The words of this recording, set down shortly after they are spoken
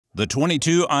The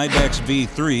 22 IDEX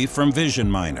V3 from Vision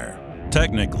Miner.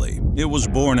 Technically, it was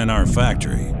born in our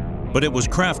factory, but it was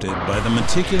crafted by the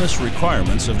meticulous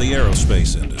requirements of the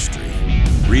aerospace industry,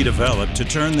 redeveloped to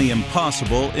turn the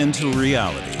impossible into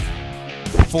reality,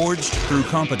 forged through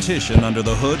competition under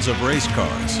the hoods of race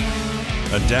cars,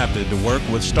 adapted to work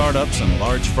with startups and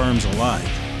large firms alike,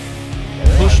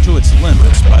 pushed to its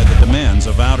limits by the demands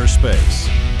of outer space,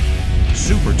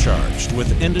 supercharged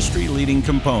with industry-leading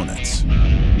components,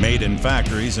 made in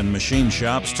factories and machine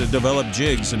shops to develop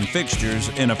jigs and fixtures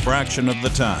in a fraction of the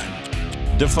time,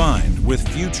 defined with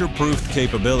future-proofed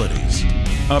capabilities,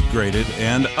 upgraded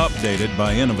and updated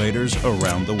by innovators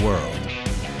around the world,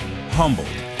 humbled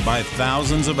by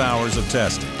thousands of hours of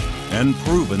testing, and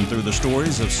proven through the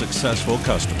stories of successful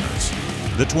customers.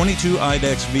 The 22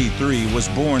 IDEX V3 was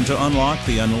born to unlock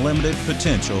the unlimited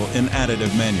potential in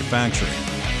additive manufacturing.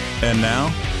 And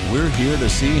now, we're here to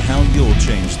see how you'll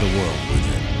change the world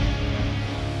with it.